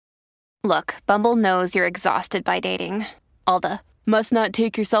Look, Bumble knows you're exhausted by dating. All the must not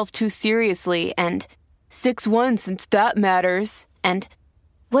take yourself too seriously and 6'1" since that matters. And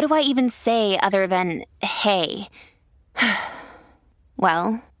what do I even say other than hey?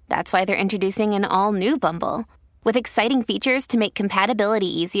 Well, that's why they're introducing an all-new Bumble with exciting features to make compatibility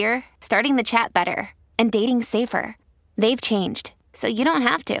easier, starting the chat better, and dating safer. They've changed, so you don't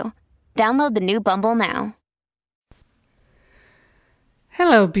have to. Download the new Bumble now.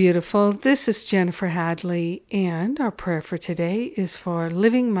 Hello, beautiful. This is Jennifer Hadley, and our prayer for today is for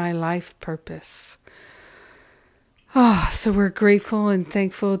living my life purpose. So we're grateful and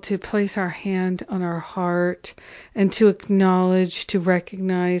thankful to place our hand on our heart and to acknowledge, to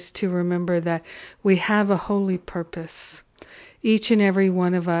recognize, to remember that we have a holy purpose. Each and every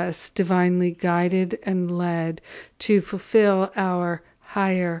one of us divinely guided and led to fulfill our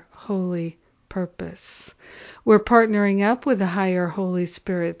higher holy purpose. We're partnering up with the higher Holy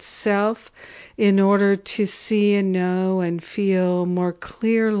Spirit self in order to see and know and feel more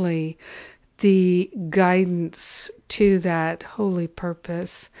clearly the guidance to that holy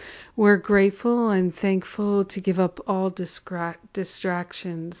purpose. We're grateful and thankful to give up all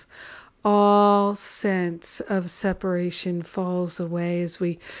distractions. All sense of separation falls away as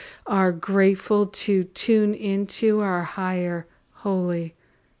we are grateful to tune into our higher holy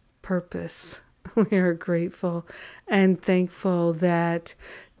purpose. We are grateful and thankful that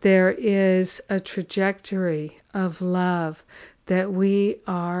there is a trajectory of love that we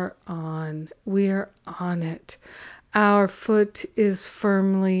are on. We are on it. Our foot is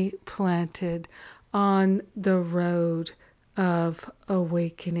firmly planted on the road of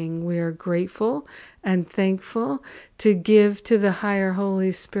awakening. We are grateful and thankful to give to the higher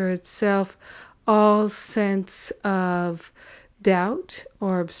Holy Spirit self all sense of doubt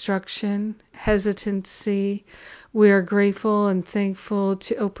or obstruction, hesitancy. We are grateful and thankful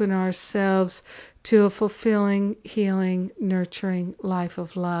to open ourselves to a fulfilling, healing, nurturing life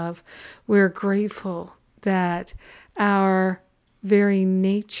of love. We're grateful that our very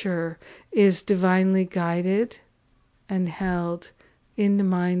nature is divinely guided and held in the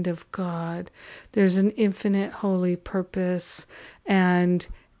mind of God. There's an infinite holy purpose and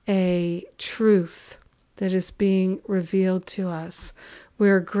a truth that is being revealed to us.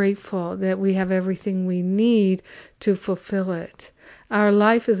 We're grateful that we have everything we need to fulfill it. Our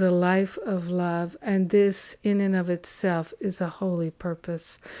life is a life of love, and this in and of itself is a holy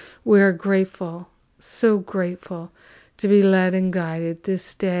purpose. We're grateful, so grateful, to be led and guided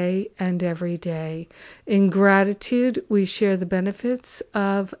this day and every day. In gratitude, we share the benefits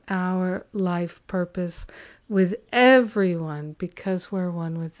of our life purpose with everyone because we're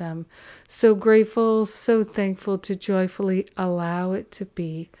one with them. So grateful, so thankful to joyfully allow it to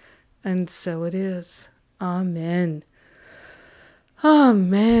be. And so it is. Amen.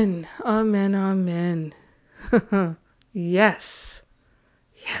 Amen. Amen. Amen. Yes.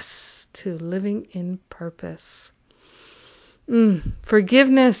 Yes to living in purpose.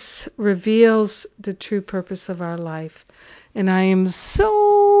 Forgiveness reveals the true purpose of our life. And I am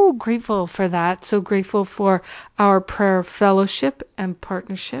so grateful for that. So grateful for our prayer fellowship and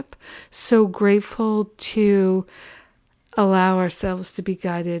partnership. So grateful to allow ourselves to be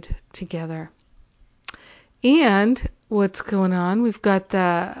guided together. And what's going on? We've got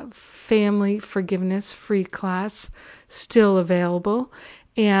the Family Forgiveness free class still available.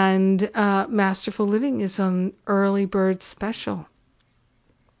 And Masterful Living is on early bird special.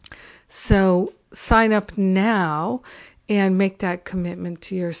 So sign up now and make that commitment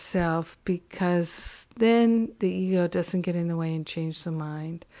to yourself, because then the ego doesn't get in the way and change the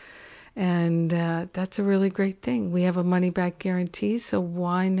mind. And that's a really great thing. We have a money-back guarantee, so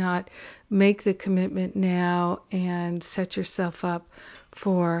why not make the commitment now and set yourself up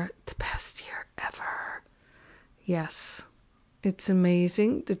for the best year ever? Yes. It's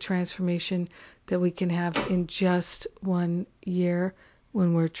amazing the transformation that we can have in just 1 year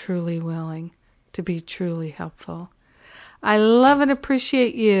when we're truly willing to be truly helpful. I love and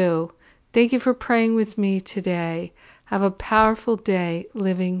appreciate you. Thank you for praying with me today. Have a powerful day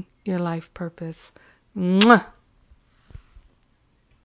living your life purpose. Mwah!